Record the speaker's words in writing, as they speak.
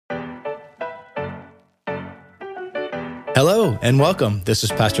Hello and welcome. This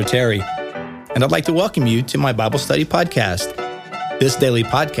is Pastor Terry, and I'd like to welcome you to my Bible study podcast. This daily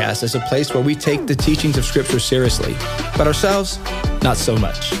podcast is a place where we take the teachings of Scripture seriously, but ourselves, not so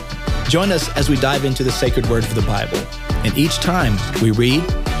much. Join us as we dive into the sacred word of the Bible, and each time we read,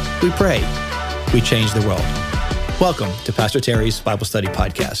 we pray, we change the world. Welcome to Pastor Terry's Bible Study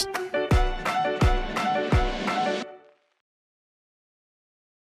Podcast.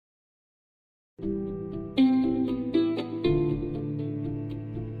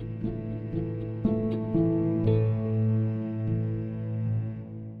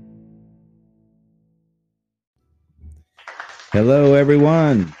 Hello,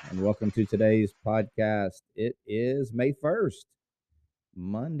 everyone, and welcome to today's podcast. It is May 1st,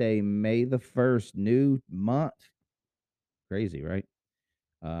 Monday, May the 1st, new month. Crazy, right?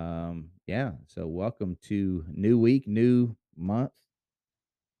 So welcome to new week, new month.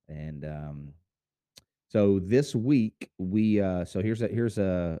 And so this week here's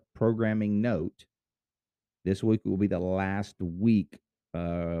a programming note. This week will be the last week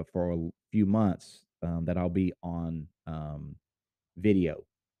for a few months that I'll be on video,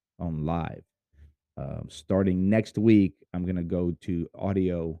 on live. Starting next week, I'm going to go to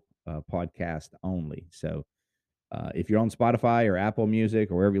audio podcast only. So if you're on Spotify or Apple Music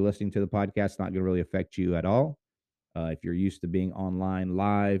or wherever you're listening to the podcast, it's not going to really affect you at all. If you're used to being online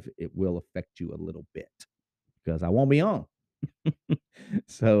live, it will affect you a little bit because I won't be on.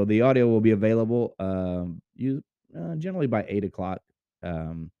 So the audio will be available generally by 8 o'clock,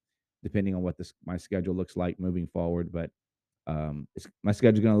 depending on what my schedule looks like moving forward. But my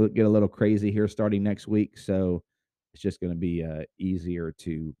schedule's going to get a little crazy here starting next week, so it's just going to be easier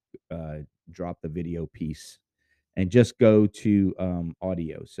to drop the video piece and just go to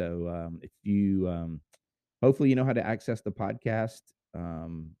audio. So if you hopefully you know how to access the podcast,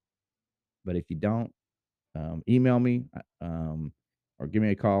 but if you don't, email me or give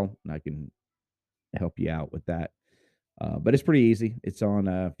me a call and I can help you out with that. But it's pretty easy. It's on,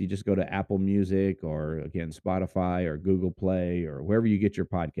 if you just go to Apple Music or, again, Spotify or Google Play or wherever you get your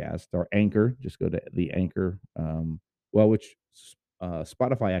podcast, or Anchor, just go to the Anchor.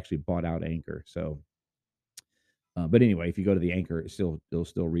 Spotify actually bought out Anchor. So, but anyway, if you go to the Anchor, it'll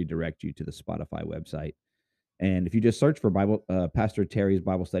still redirect you to the Spotify website. And if you just search for Pastor Terry's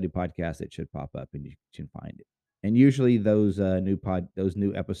Bible Study Podcast, it should pop up and you can find it. And usually those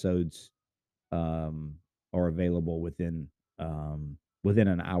new episodes are available within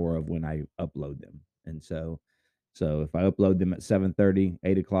an hour of when I upload them. And so if I upload them at 7:30,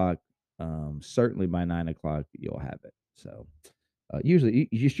 8 o'clock, certainly by 9 o'clock you'll have it. So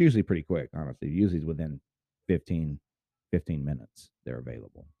it's usually pretty quick, honestly. Usually it's within 15 minutes they're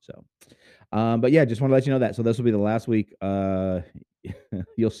available. So but yeah, just want to let you know that. So this will be the last week.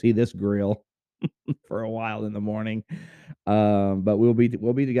 You'll see this grill for a while in the morning. But we'll be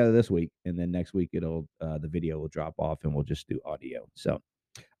together this week, and then next week the video will drop off and we'll just do audio. So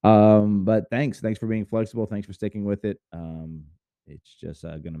but thanks for being flexible. Thanks for sticking with it. It's just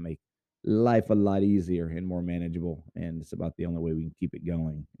going to make life a lot easier and more manageable, and it's about the only way we can keep it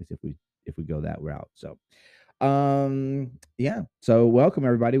going is if we go that route. So so welcome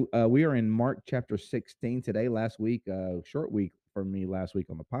everybody. We are in Mark chapter 16 today. Last week, short week for me last week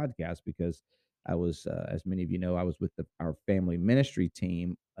on the podcast, because I was, as many of you know, I was with our family ministry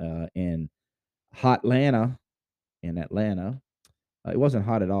team in Hotlanta, in Atlanta. It wasn't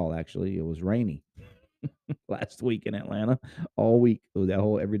hot at all, actually. It was rainy last week in Atlanta. All week,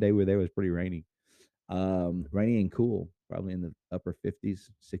 every day we were there was pretty rainy. Rainy and cool, probably in the upper 50s,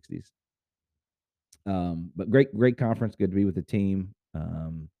 60s. But great conference. Good to be with the team.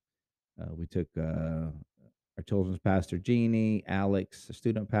 We took our children's pastor, Jeannie, Alex, a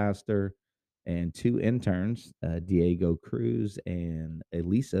student pastor, and two interns, Diego Cruz and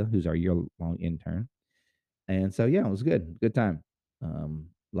Elisa, who's our year-long intern. And so, yeah, it was good time. A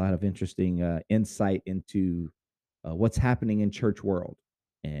lot of interesting insight into what's happening in church world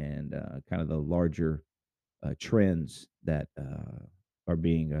and kind of the larger trends that are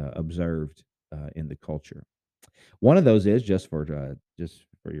being observed in the culture. One of those is just for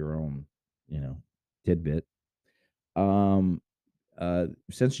your own, tidbit.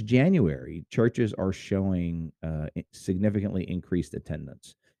 Since January, churches are showing significantly increased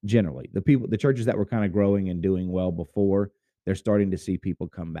attendance. Generally, the churches that were kind of growing and doing well before, they're starting to see people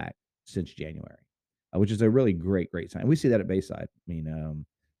come back since January, which is a really great sign. We see that at Bayside. I mean,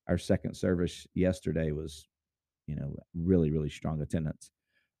 our second service yesterday was, really strong attendance.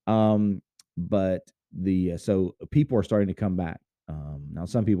 But so people are starting to come back. Now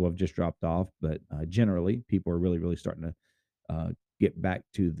some people have just dropped off, but generally people are really starting to get back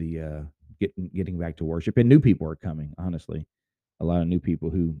to getting back to worship, and new people are coming. Honestly, a lot of new people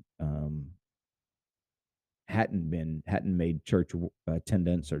who hadn't made church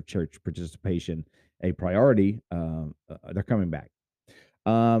attendance or church participation a priority. They're coming back.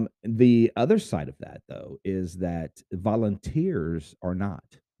 The other side of that, though, is that volunteers are not.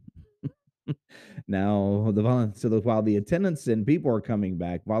 Now, while the attendance and people are coming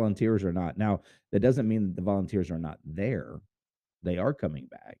back, volunteers are not. Now, that doesn't mean that the volunteers are not there. They are coming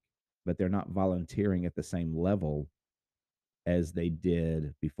back, but they're not volunteering at the same level as they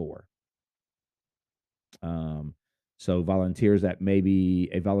did before. Um, so volunteers that maybe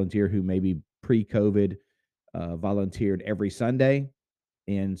a volunteer who maybe pre-COVID volunteered every Sunday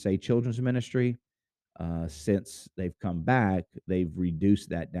in, say, children's ministry, since they've come back, they've reduced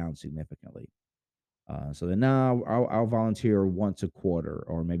that down significantly. So then now I'll volunteer once a quarter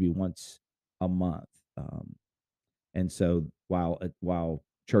or maybe once a month. And so while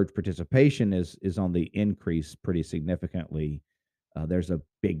church participation is on the increase pretty significantly, there's a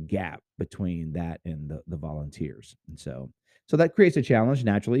big gap between that and the volunteers. And so that creates a challenge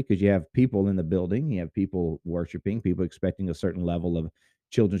naturally because you have people in the building, you have people worshiping, people expecting a certain level of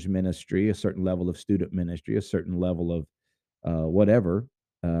children's ministry, a certain level of student ministry, a certain level of whatever.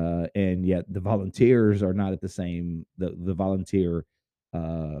 And yet the volunteers are not at the same. The volunteer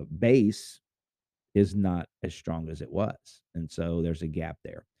base is not as strong as it was, and so there's a gap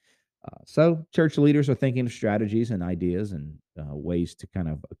there. So church leaders are thinking of strategies and ideas and ways to kind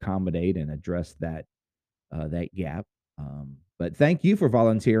of accommodate and address that gap. But thank you for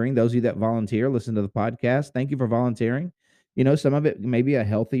volunteering. Those of you that volunteer, listen to the podcast. Thank you for volunteering. Some of it may be a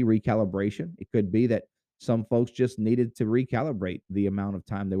healthy recalibration. It could be that some folks just needed to recalibrate the amount of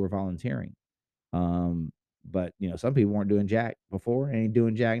time they were volunteering. But some people weren't doing jack before and ain't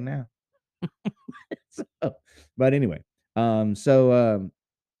doing jack now. So, but anyway, so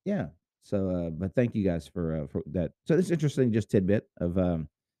yeah. So, but thank you guys for that. So this interesting, just tidbit of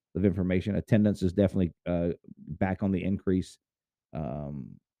information. Attendance is definitely back on the increase. Now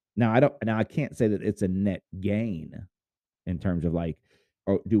I can't say that it's a net gain in terms of like,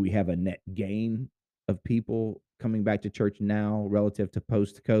 or do we have a net gain of people coming back to church now relative to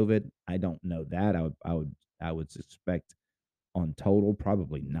post COVID? I don't know that. I would suspect on total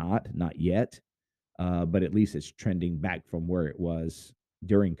probably not yet. But at least it's trending back from where it was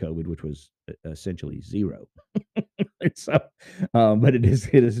during COVID, which was essentially zero. So, but it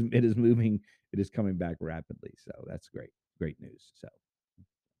is moving. It is coming back rapidly. So that's great news. So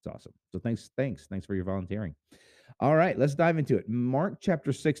it's awesome. So thanks for your volunteering. All right, let's dive into it. Mark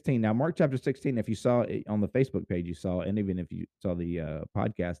chapter 16. Now, Mark chapter 16, if you saw it on the Facebook page, you saw, and even if you saw the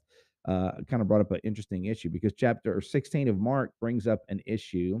podcast, kind of brought up an interesting issue because chapter 16 of Mark brings up an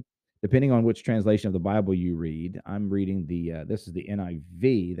issue. Depending on which translation of the Bible you read, I'm reading this is the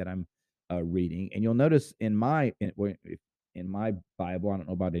NIV that I'm reading, and you'll notice in my Bible, I don't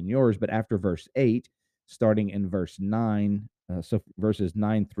know about in yours, but after verse 8, starting in verse 9, so verses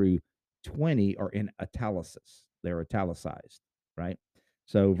 9 through 20 are in italics. They're italicized, right?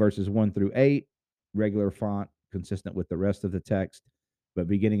 So verses 1 through 8, regular font, consistent with the rest of the text. But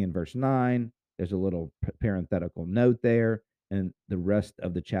beginning in verse 9, there's a little parenthetical note there, and the rest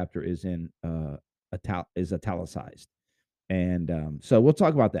of the chapter is italicized. And so we'll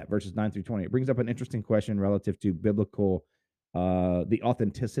talk about that, verses 9 through 20. It brings up an interesting question relative to the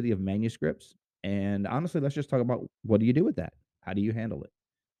authenticity of manuscripts. And honestly, let's just talk about what do you do with that? How do you handle it?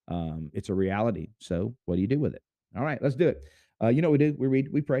 It's a reality. So what do you do with it? All right, let's do it. You know what we do? We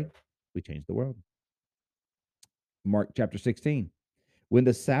read, we pray, we change the world. Mark chapter 16. When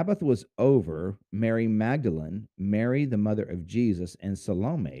the Sabbath was over, Mary Magdalene, Mary the mother of Jesus, and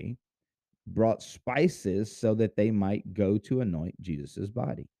Salome brought spices so that they might go to anoint Jesus's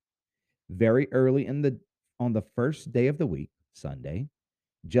body. Very early on the first day of the week, Sunday,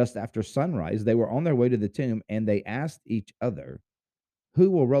 just after sunrise, they were on their way to the tomb, and they asked each other, "Who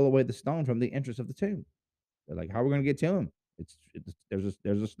will roll away the stone from the entrance of the tomb?" They're like, "How are we going to get to him?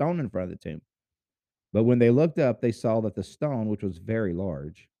 There's a stone in front of the tomb." But when they looked up, they saw that the stone, which was very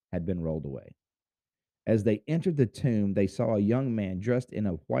large, had been rolled away. As they entered the tomb, they saw a young man dressed in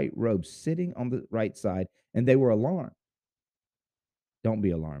a white robe sitting on the right side, and they were alarmed. "Don't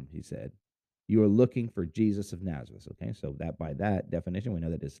be alarmed," he said. "You are looking for Jesus of Nazareth." Okay, so that by that definition, we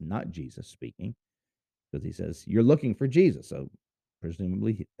know that it's not Jesus speaking because he says, "You're looking for Jesus." So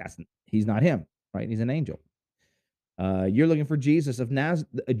presumably he's not him, right? He's an angel. You're looking for Jesus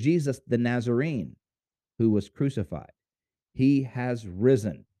Jesus the Nazarene, who was crucified. He has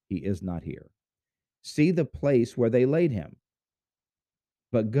risen. He is not here. See the place where they laid him.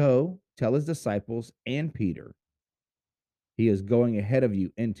 But go tell his disciples and Peter, he is going ahead of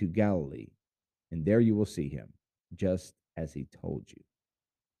you into Galilee. and there you will see him, just as he told you."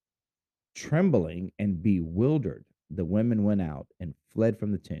 Trembling and bewildered, the women went out and fled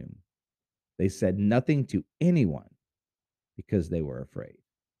from the tomb. They said nothing to anyone because they were afraid.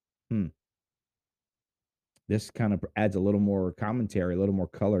 Hmm. This kind of adds a little more commentary, a little more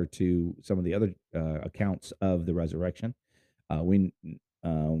color to some of the other accounts of the resurrection.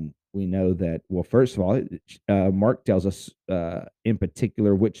 We know that. Well, first of all, Mark tells us in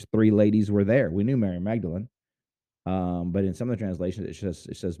particular which three ladies were there. We knew Mary Magdalene, but in some of the translations,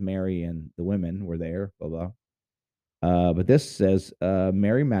 it says Mary and the women were there. Blah blah. But this says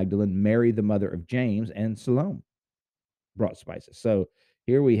Mary Magdalene, Mary the mother of James, and Salome brought spices. So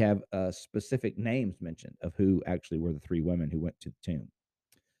here we have specific names mentioned of who actually were the three women who went to the tomb.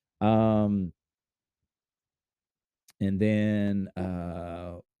 And then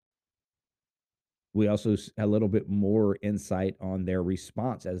we also a little bit more insight on their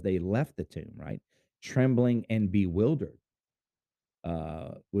response as they left the tomb, right? Trembling and bewildered,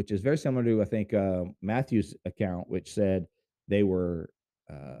 which is very similar to, I think, Matthew's account, which said they were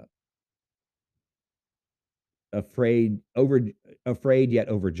uh, afraid, afraid yet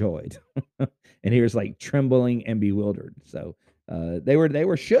overjoyed. And here's like trembling and bewildered. So they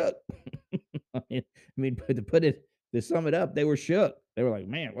were shook. To put it, to sum it up, they were shook. They were like,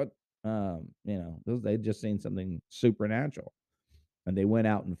 man, what? They'd just seen something supernatural, and they went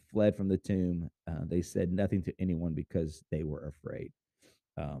out and fled from the tomb. They said nothing to anyone because they were afraid.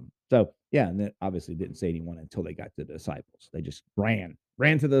 So yeah, and then obviously didn't say anyone until they got to the disciples. They just ran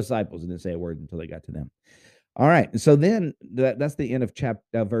to the disciples and didn't say a word until they got to them. All right. So then that's the end of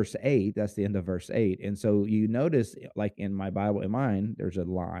chapter verse 8. That's the end of verse 8. And so you notice, like in my Bible, in mine, there's a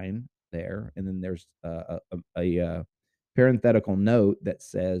line there, and then there's a parenthetical note that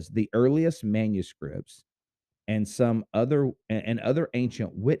says the earliest manuscripts and some other and other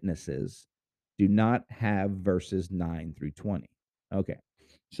ancient witnesses do not have verses 9 through 20. Okay.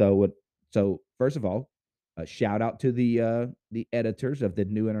 So what so first of all, a shout out to the editors of the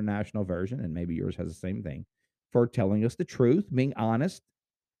New International Version, and maybe yours has the same thing, for telling us the truth, being honest,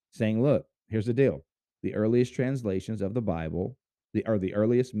 saying, look, here's the deal. The earliest translations of the Bible, the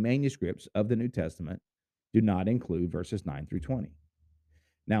earliest manuscripts of the New Testament do not include verses 9 through 20.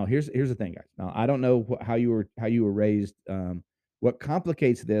 Now, here's the thing, guys. Now, I don't know how you were raised. What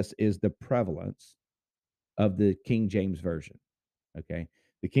complicates this is the prevalence of the King James version. Okay,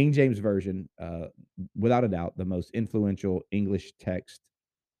 the King James version, without a doubt, the most influential English text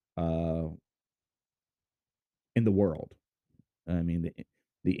uh, in the world. I mean,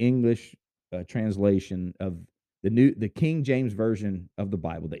 the English translation of the King James version of the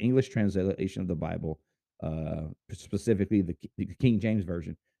Bible, the English translation of the Bible, specifically the King James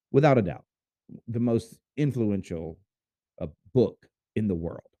version, without a doubt, the most influential book in the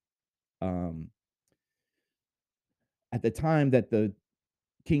world. Um, at the time that the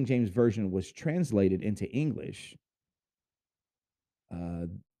King James version was translated into English, uh,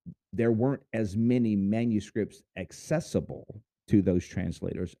 there weren't as many manuscripts accessible to those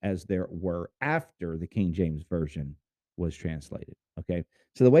translators as there were after the King James version was translated. Okay,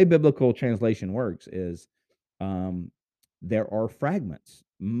 so the way biblical translation works is um, there are fragments.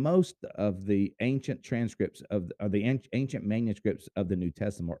 Most of the ancient transcripts of the ancient manuscripts of the New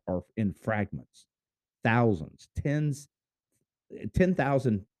Testament are in fragments, thousands,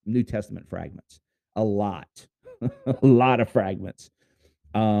 10,000 New Testament fragments, a lot, a lot of fragments.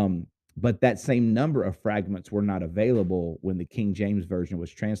 Um, but that same number of fragments were not available when the King James version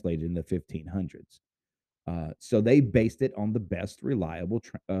was translated in the 1500s. So they based it on the best reliable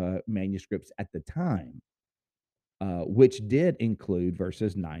manuscripts at the time, which did include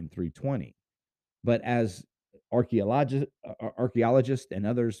verses 9 through 20. But as archaeologists and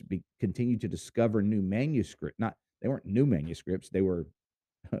others continue to discover new manuscripts, not they weren't new manuscripts, they were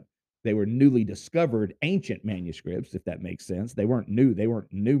they were newly discovered ancient manuscripts, if that makes sense. They weren't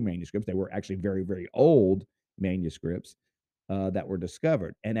new manuscripts. They were actually very, very old manuscripts that were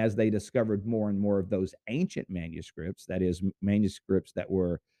discovered. And as they discovered more and more of those ancient manuscripts, that is, manuscripts that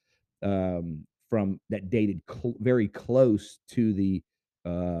were from that dated very close to the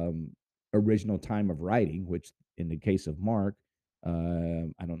um, original time of writing, which in the case of Mark,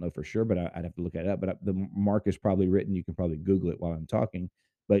 I don't know for sure, but I'd have to look it up. But the Mark is probably written. You can probably Google it while I'm talking.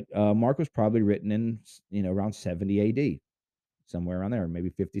 But Mark was probably written in around 70 A.D., somewhere around there, maybe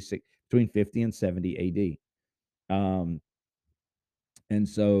 56, between 50 and 70 A.D. Um, and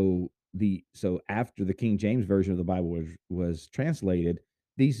so after the King James version of the Bible was translated,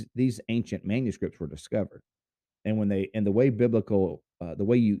 these ancient manuscripts were discovered. And the way biblical the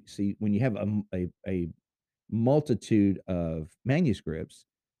way you see when you have a multitude of manuscripts,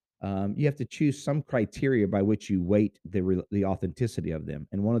 you have to choose some criteria by which you weight the authenticity of them.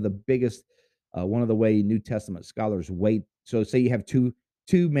 And one of the way New Testament scholars weight. So, say you have two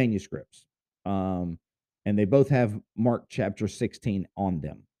manuscripts, um, and they both have Mark chapter 16 on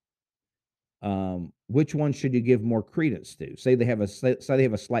them. Which one should you give more credence to? Say they have a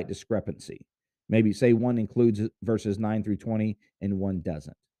slight discrepancy. Maybe say one includes verses 9 through 20 and one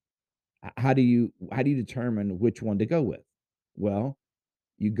doesn't. How do you determine which one to go with? Well,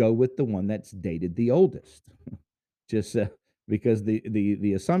 you go with the one that's dated the oldest. Just because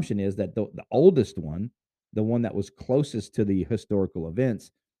the assumption is that the oldest one, the one that was closest to the historical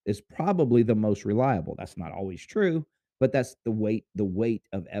events, is probably the most reliable. That's not always true, but that's the weight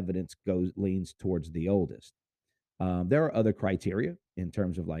of evidence leans towards the oldest. There are other criteria in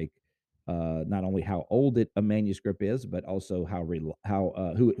terms of like not only how old a manuscript is, but also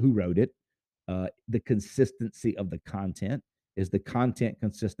who wrote it, the consistency of the content. Is the content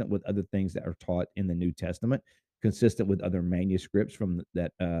consistent with other things that are taught in the New Testament? Consistent with other manuscripts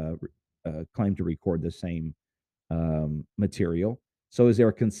that claim to record the same material? So, is there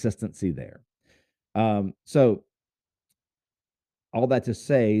a consistency there? So, all that to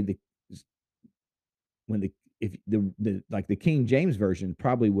say, when the if the like the King James version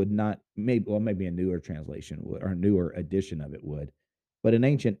probably would not, maybe a newer translation would, or a newer edition of it would, but an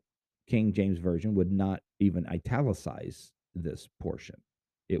ancient King James version would not even italicize this portion.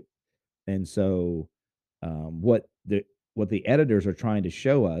 It and so what the editors are trying to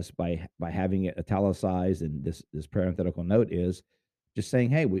show us by having it italicized and this parenthetical note is just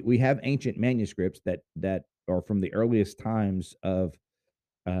saying, hey, we have ancient manuscripts that are from the earliest times of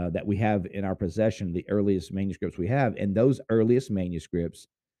that we have in our possession, the earliest manuscripts we have, and those earliest manuscripts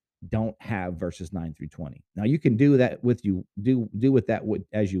don't have verses 9 through 20. Now you can do with that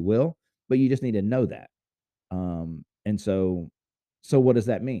as you will, but you just need to know that. And so what does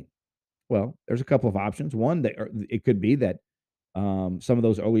that mean? Well, there's a couple of options. One, it could be that some of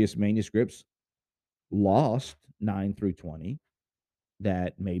those earliest manuscripts lost 9 through 20,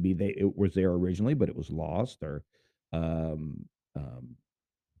 that maybe it was there originally, but it was lost, or um, um,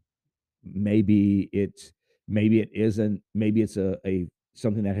 maybe it's maybe it isn't. Maybe it's a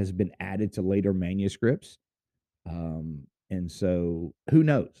something that has been added to later manuscripts. And so who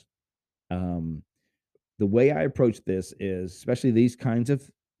knows? Um, the way I approach this is, especially these kinds of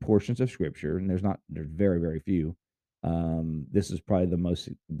portions of scripture, and there's very, very few. This is probably the most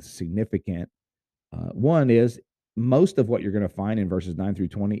significant. One is most of what you're going to find in verses 9 through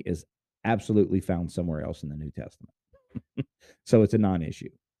 20 is absolutely found somewhere else in the New Testament. So it's a non-issue.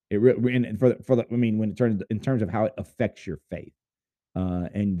 And I mean, when it turns in terms of how it affects your faith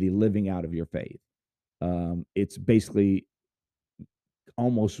and the living out of your faith, it's basically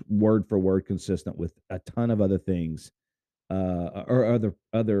almost word for word consistent with a ton of other things or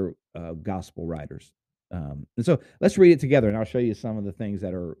other gospel writers. And so let's read it together, and I'll show you some of the things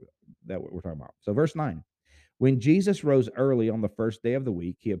that we're talking about. So, verse 9: When Jesus rose early on the first day of the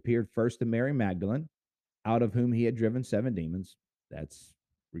week, he appeared first to Mary Magdalene, out of whom he had driven seven demons. That's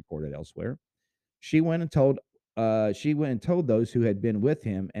recorded elsewhere. She went and told those who had been with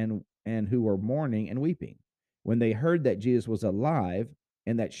him and who were mourning and weeping. When they heard that Jesus was alive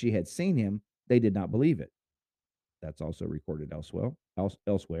and that she had seen him, they did not believe it. That's also recorded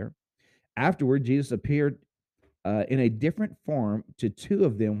elsewhere. Afterward, Jesus appeared in a different form to two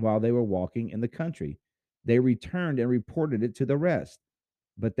of them while they were walking in the country. They returned and reported it to the rest,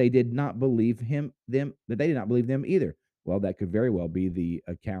 but they did not believe but they did not believe them either. Well, that could very well be the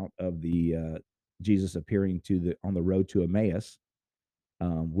account of the Jesus appearing on the road to Emmaus,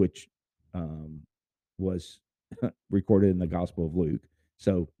 which um, was recorded in the Gospel of Luke.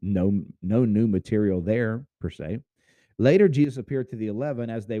 So no new material there per se. Later, Jesus appeared to the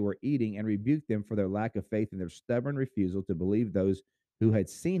 11 as they were eating and rebuked them for their lack of faith and their stubborn refusal to believe those who had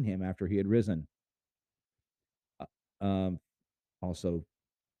seen him after he had risen. Um, Also,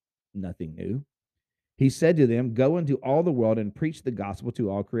 nothing new. He said to them, "Go into all the world and preach the gospel to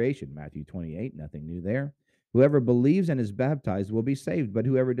all creation." Matthew 28, nothing new there. Whoever believes and is baptized will be saved, but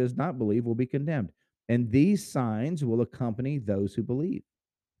whoever does not believe will be condemned. And these signs will accompany those who believe.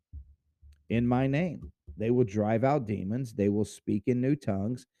 In my name, they will drive out demons, they will speak in new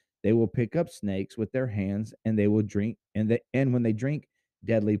tongues, they will pick up snakes with their hands, and they will drink, and when they drink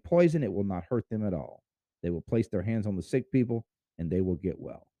deadly poison, it will not hurt them at all. They will place their hands on the sick people, and they will get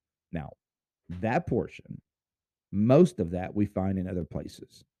well. Now, that portion, most of that we find in other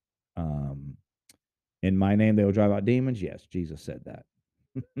places. Um, in my name, they will drive out demons. Yes, Jesus said that.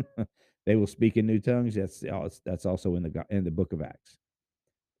 They will speak in new tongues. That's also in the book of Acts.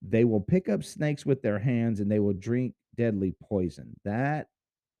 They will pick up snakes with their hands, and they will drink deadly poison. That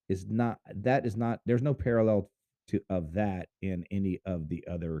is not there's no parallel to of that in any of the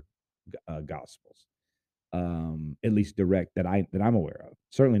other gospels, at least direct that I'm aware of.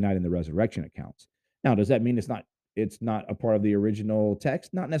 Certainly not in the resurrection accounts. Now, does that mean it's not a part of the original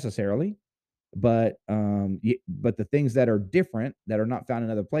text? Not necessarily, but but the things that are different that are not found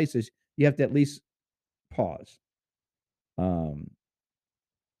in other places, you have to at least pause. Um,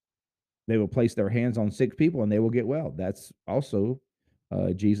 they will place their hands on sick people and they will get well. That's also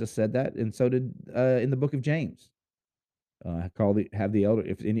Jesus said that, and so did in the book of James. Have the elder,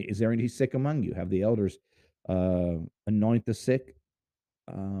 if any is there any sick among you, have the elders uh, anoint the sick,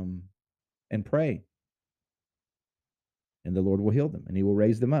 um, and pray, and the Lord will heal them and He will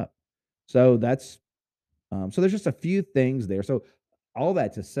raise them up. So that's so there's just a few things there. So all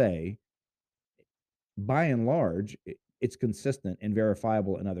that to say, by and large, it's consistent and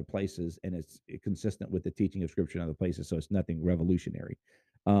verifiable in other places, and it's consistent with the teaching of Scripture in other places. So it's nothing revolutionary.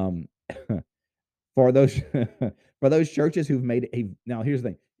 Um, for those for those churches who've made a now here's the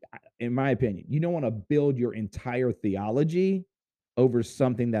thing, in my opinion, you don't want to build your entire theology over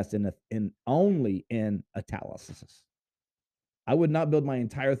something that's in only in italics. I would not build my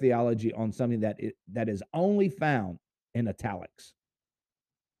entire theology on something that is only found in italics.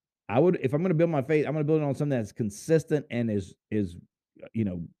 I would, if I'm going to build my faith, I'm going to build it on something that's consistent and is you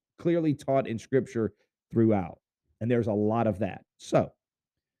know clearly taught in Scripture throughout. And there's a lot of that. So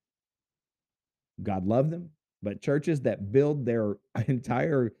God loved them, but churches that build their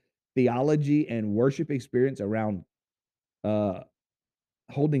entire theology and worship experience around uh,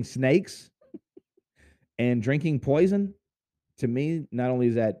 holding snakes and drinking poison, to me, not only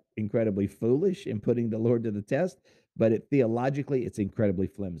is that incredibly foolish and putting the Lord to the test, but theologically, it's incredibly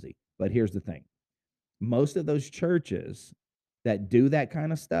flimsy. But here's the thing: most of those churches that do that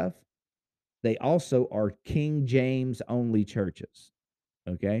kind of stuff, they also are King James only churches.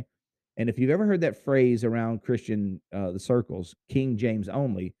 Okay. And if you've ever heard that phrase around Christian the circles, King James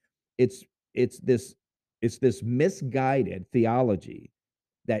only, it's it's this it's this misguided theology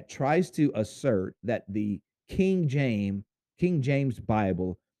that tries to assert that the King James King James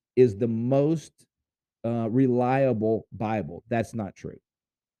Bible is the most reliable Bible. That's not true.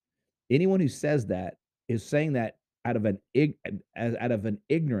 Anyone who says that is saying that out of out of an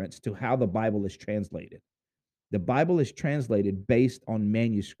ignorance to how the Bible is translated. The Bible is translated based on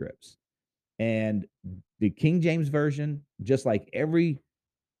manuscripts. And the King James Version, just like every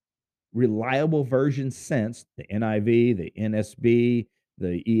reliable version since, the NIV, the NSB,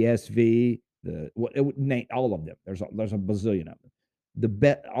 the ESV, name all of them. There's a bazillion of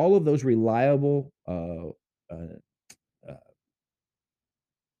them. All of those reliable, uh, uh,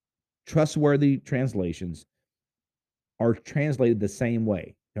 trustworthy translations are translated the same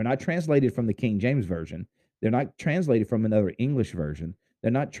way. They're not translated from the King James Version. They're not translated from another English version.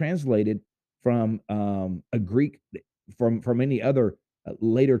 They're not translated from a Greek, from any other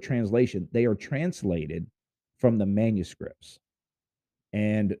later translation. They are translated from the manuscripts,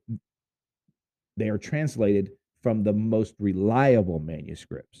 and they are translated from the most reliable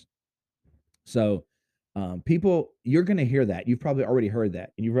manuscripts. So, people, you're going to hear that. You've probably already heard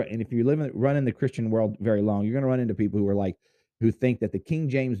that, and if you run in the Christian world very long, you're going to run into people who think that the King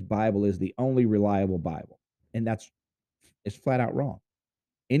James Bible is the only reliable Bible, and it's flat out wrong.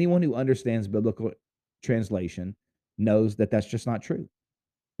 Anyone who understands biblical translation knows that that's just not true.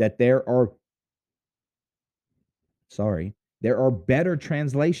 That sorry, there are better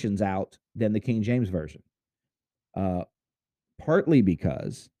translations out than the King James version. Uh, Partly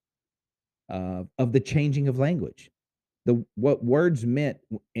because of the changing of language. What words meant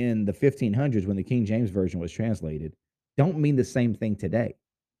in the 1500s when the King James version was translated don't mean the same thing today.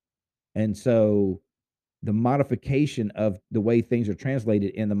 And so the modification of the way things are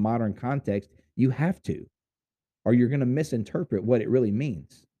translated in the modern context, you have to, or you're going to misinterpret what it really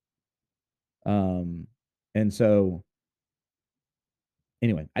means. Um, and so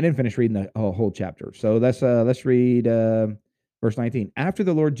anyway, I didn't finish reading the whole chapter. So let's read verse 19. After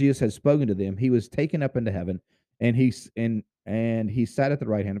the Lord Jesus had spoken to them, he was taken up into heaven, and he sat at the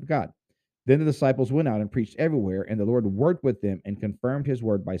right hand of God. Then the disciples went out and preached everywhere, and the Lord worked with them and confirmed his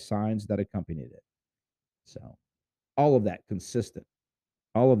word by signs that accompanied it. So all of that consistent,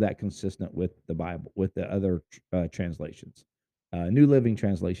 all of that consistent with the Bible, with the other translations. New Living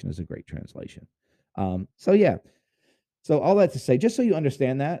Translation is a great translation. So yeah, so all that to say, just so you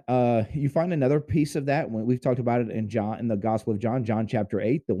understand that, you find another piece of that when we've talked about it in the Gospel of John, John chapter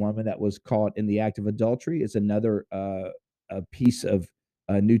 8, the woman that was caught in the act of adultery is another a piece of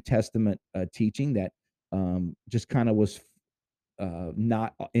New Testament teaching that just kind of was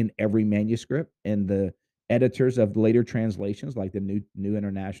not in every manuscript, and Editors of later translations, like the New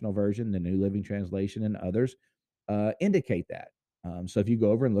International Version, the New Living Translation, and others, indicate that. So if you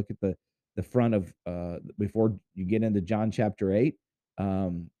go over and look at the front of before you get into John chapter 8,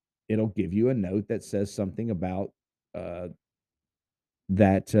 um, it'll give you a note that says something about uh,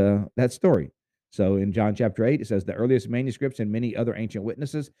 that story. So in John chapter 8, it says the earliest manuscripts and many other ancient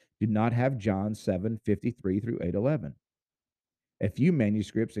witnesses do not have John 7:53 through 8:11. A few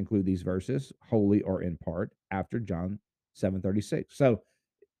manuscripts include these verses wholly or in part after John 7:36. So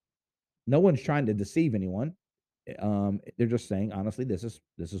no one's trying to deceive anyone. They're just saying honestly, this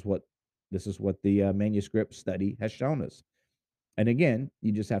is what the manuscript study has shown us. And again,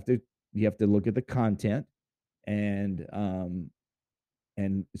 you have to look at the content and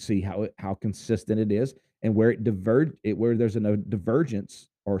see how consistent it is, and where where there's a divergence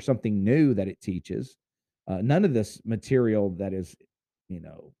or something new that it teaches. None of this material that is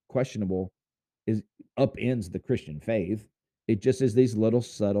questionable is upends the Christian faith. It just is these little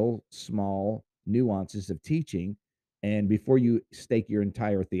subtle, small nuances of teaching. And before you stake your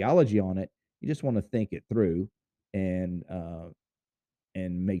entire theology on it, you just want to think it through and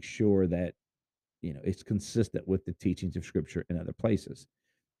make sure that it's consistent with the teachings of Scripture in other places.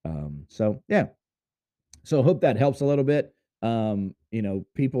 So yeah, so hope that helps a little bit.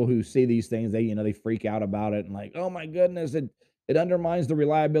 People who see these things, they freak out about it and like, oh my goodness, it undermines the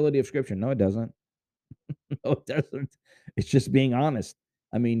reliability of Scripture. No, it doesn't. No, it doesn't. It's just being honest.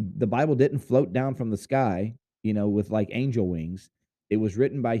 I mean, the Bible didn't float down from the sky, with like angel wings. It was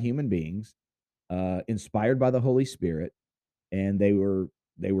written by human beings, inspired by the Holy Spirit, and they were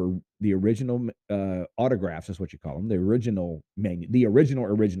the original autographs, is what you call them, the original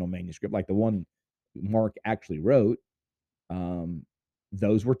manuscript, like the one Mark actually wrote. Um,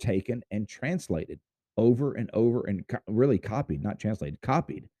 those were taken and translated over and over and really copied, not translated,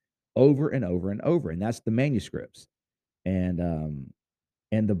 copied over and over and over, and that's the manuscripts. And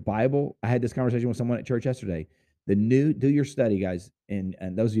the Bible, I had this conversation with someone at church yesterday. Do your study, guys, and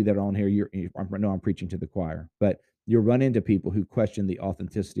those of you that are on here, I know I'm preaching to the choir, but you'll run into people who question the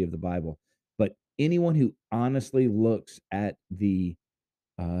authenticity of the Bible. But anyone who honestly looks at the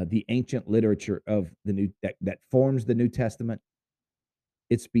ancient literature of the new that forms the New Testament,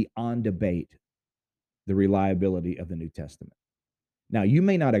 it's beyond debate the reliability of the New Testament. Now, you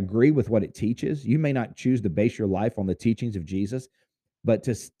may not agree with what it teaches. You may not choose to base your life on the teachings of Jesus, but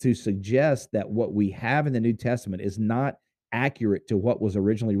to suggest that what we have in the New Testament is not accurate to what was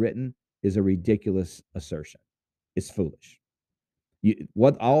originally written is a ridiculous assertion. It's foolish.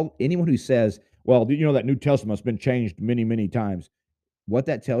 Anyone who says, "Well, that New Testament's been changed many, many times," what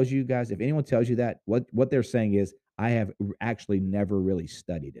that tells you guys, if anyone tells you that, what they're saying is, I have actually never really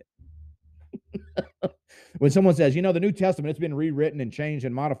studied it. When someone says, the New Testament, it's been rewritten and changed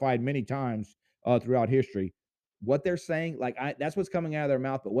and modified many times throughout history, what they're saying, like that's what's coming out of their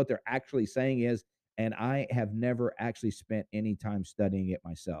mouth, but what they're actually saying is, and I have never actually spent any time studying it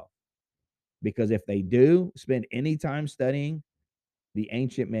myself. Because if they do spend any time studying the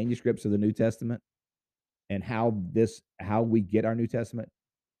ancient manuscripts of the New Testament and how we get our New Testament,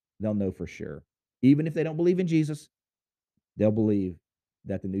 they'll know for sure. Even if they don't believe in Jesus, they'll believe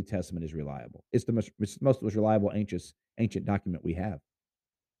that the New Testament is reliable. It's the most reliable ancient document we have.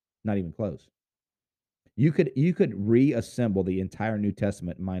 Not even close. You could reassemble the entire New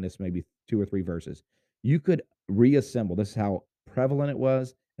Testament minus maybe 2 or 3 verses. You could reassemble. This is how prevalent it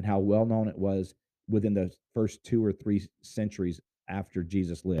was and how well known it was within the first 2 or 3 centuries after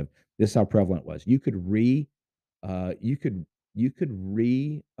Jesus lived. This is how prevalent it was. You could re you could you could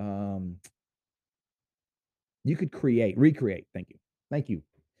re you could recreate. Thank you. Thank you.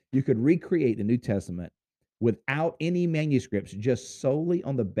 You could recreate the New Testament without any manuscripts, just solely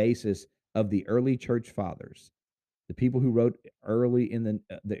on the basis of the early church fathers, the people who wrote early in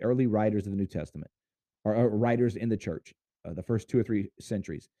the early writers of the New Testament, or writers in the church, the first 2 or 3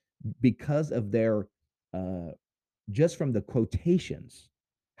 centuries, because of their uh, just from the quotations,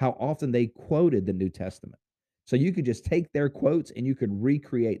 how often they quoted the New Testament. So you could just take their quotes and you could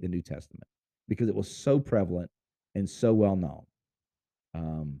recreate the New Testament because it was so prevalent and so well known.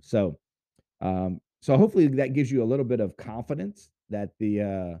 So hopefully that gives you a little bit of confidence that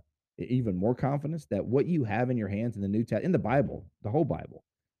even more confidence that what you have in your hands in the in the Bible, the whole Bible,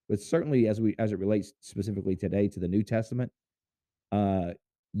 but certainly as it relates specifically today to the New Testament, uh,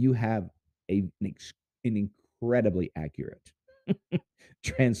 you have an incredibly accurate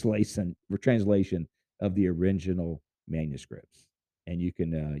translation of the original manuscripts, and you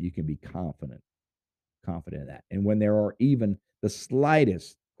can be confident in that. And when there are even the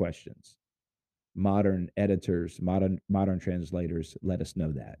slightest questions, modern editors, modern translators let us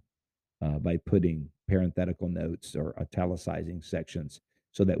know that by parenthetical notes or italicizing sections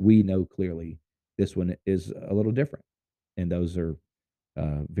so that we know clearly this one is a little different. And those are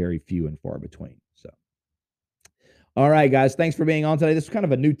very few and far between. So, all right, guys, thanks for being on today. This is kind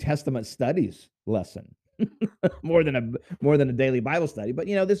of a New Testament studies lesson, more than a daily Bible study. But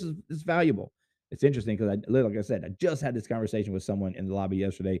this is valuable. It's interesting because like I said, I just had this conversation with someone in the lobby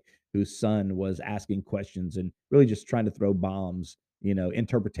yesterday whose son was asking questions and really just trying to throw bombs,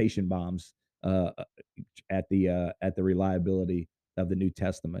 interpretation bombs at the reliability of the New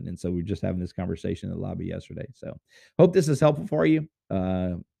Testament. And so we're just having this conversation in the lobby yesterday. So hope this is helpful for you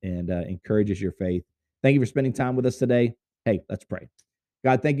and encourages your faith. Thank you for spending time with us today. Hey, let's pray.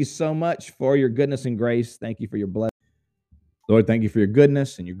 God, thank you so much for your goodness and grace. Thank you for your blessing. Lord, thank you for your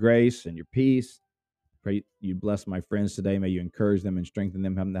goodness and your grace and your peace. Pray you bless my friends today. May you encourage them and strengthen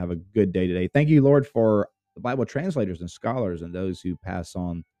them. Have a good day today. Thank you, Lord, for the Bible translators and scholars and those who pass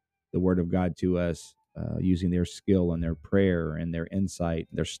on the word of God to us using their skill and their prayer and their insight,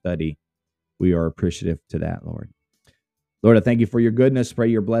 their study. We are appreciative to that, Lord. Lord, I thank you for your goodness. Pray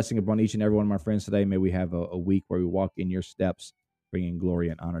your blessing upon each and every one of my friends today. May we have a week where we walk in your steps, bringing glory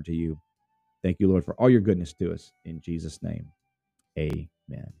and honor to you. Thank you, Lord, for all your goodness to us. In Jesus' name,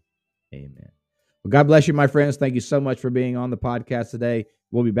 amen. Amen. Well, God bless you, my friends. Thank you so much for being on the podcast today.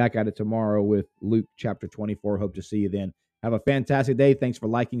 We'll be back at it tomorrow with Luke chapter 24. Hope to see you then. Have a fantastic day. Thanks for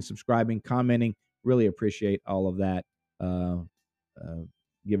liking, subscribing, commenting. Really appreciate all of that.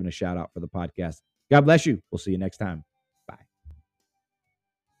 Giving a shout out for the podcast. God bless you. We'll see you next time. Bye.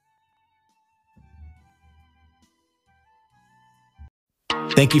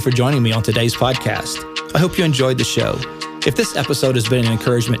 Thank you for joining me on today's podcast. I hope you enjoyed the show. If this episode has been an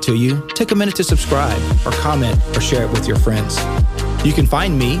encouragement to you, take a minute to subscribe or comment or share it with your friends. You can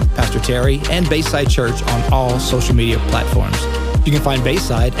find me, Pastor Terry, and Bayside Church on all social media platforms. You can find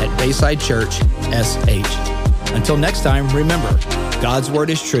Bayside at Bayside Church SH. Until next time, remember, God's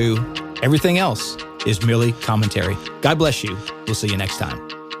word is true. Everything else is merely commentary. God bless you. We'll see you next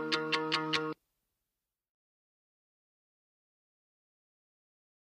time.